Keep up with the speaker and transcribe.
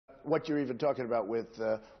what you're even talking about with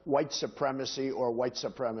white supremacy or white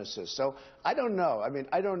supremacists. So I don't know. I mean,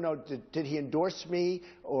 I don't know, did he endorse me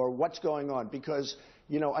or what's going on? Because,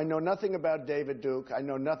 you know, I know nothing about David Duke. I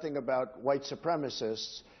know nothing about white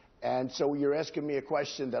supremacists. And so you're asking me a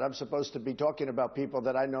question that I'm supposed to be talking about people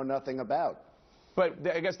that I know nothing about. But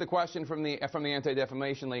I guess the question from the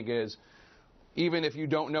Anti-Defamation League is, even if you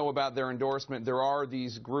don't know about their endorsement, there are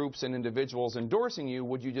these groups and individuals endorsing you.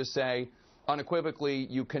 Would you just say unequivocally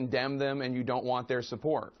you condemn them and you don't want their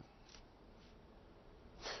support?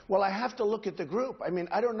 Well, I have to look at the group. I mean,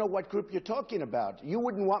 I don't know what group you're talking about. You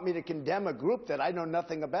wouldn't want me to condemn a group that I know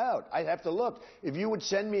nothing about. I'd have to look. If you would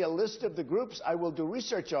send me a list of the groups, I will do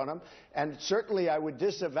research on them, and certainly I would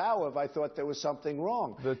disavow if I thought there was something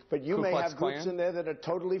wrong. But you may have groups in there that are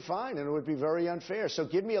totally fine, and it would be very unfair. So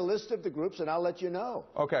give me a list of the groups, and I'll let you know.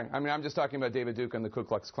 Okay. I mean, I'm just talking about David Duke and the Ku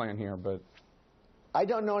Klux Klan here, but... I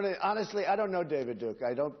don't know, honestly, I don't know David Duke.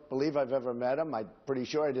 I don't believe I've ever met him. I'm pretty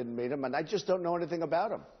sure I didn't meet him, and I just don't know anything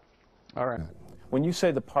about him. All right. When you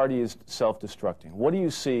say the party is self-destructing, what do you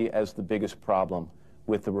see as the biggest problem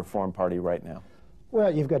with the Reform Party right now?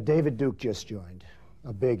 Well, you've got David Duke just joined,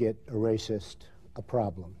 a bigot, a racist, a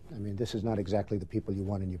problem. I mean, this is not exactly the people you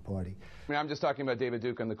want in your party. I mean, I'm just talking about David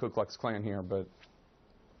Duke and the Ku Klux Klan here, but...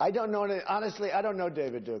 I don't know, honestly, I don't know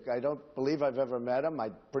David Duke. I don't believe I've ever met him.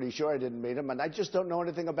 I'm pretty sure I didn't meet him, and I just don't know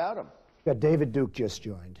anything about him. You've got David Duke just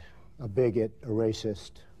joined, a bigot, a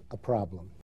racist, a problem.